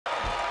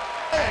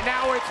And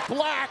now it's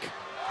Black.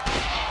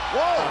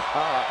 Whoa!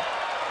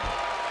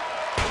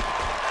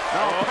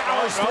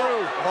 Powers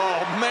through.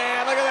 Oh,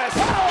 man, look at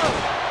this. Power!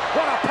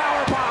 What a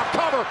power bomb.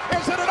 Cover.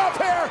 Is it enough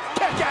here?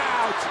 Kick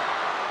out.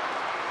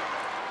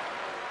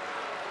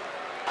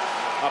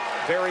 A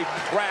very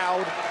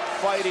proud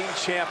fighting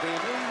champion.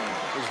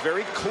 It was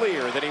very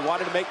clear that he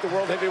wanted to make the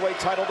World Heavyweight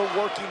title the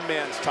working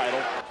man's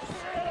title.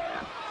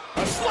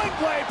 A sling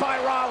blade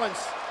by Rollins.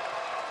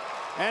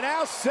 And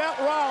now Seth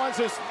Rollins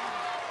is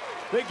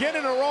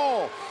beginning to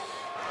roll.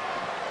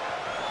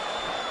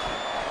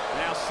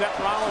 Now Seth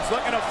Rollins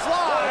looking to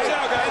fly,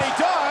 and he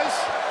does.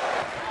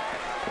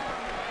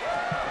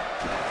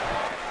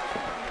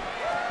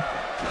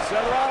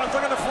 Seth Rollins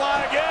looking to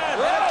fly again.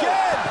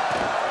 Again!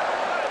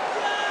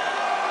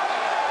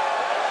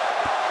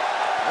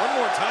 One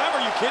more time,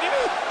 are you kidding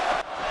me?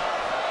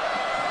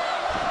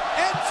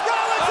 And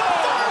Rollins a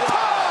third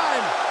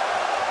time!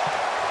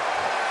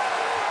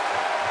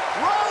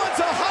 Rollins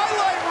a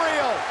highlight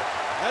reel!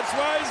 That's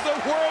why he's the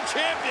world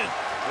champion.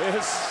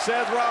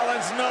 Seth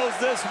Rollins knows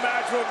this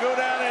match will go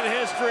down in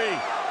history.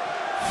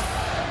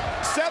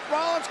 Seth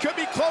Rollins could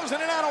be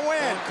closing in on a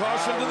win. And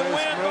caution to the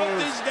wind, both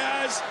these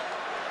guys.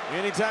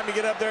 Anytime you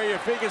get up there, your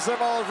feet can slip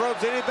all those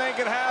ropes. Anything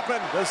can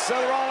happen. Does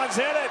Seth Rollins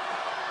hit it?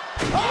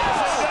 Oh!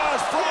 Yes, he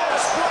does.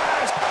 Frog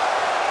splash.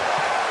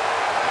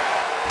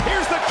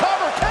 Here's the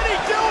cover. Can he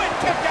do it?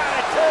 Kick out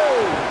at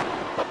 2.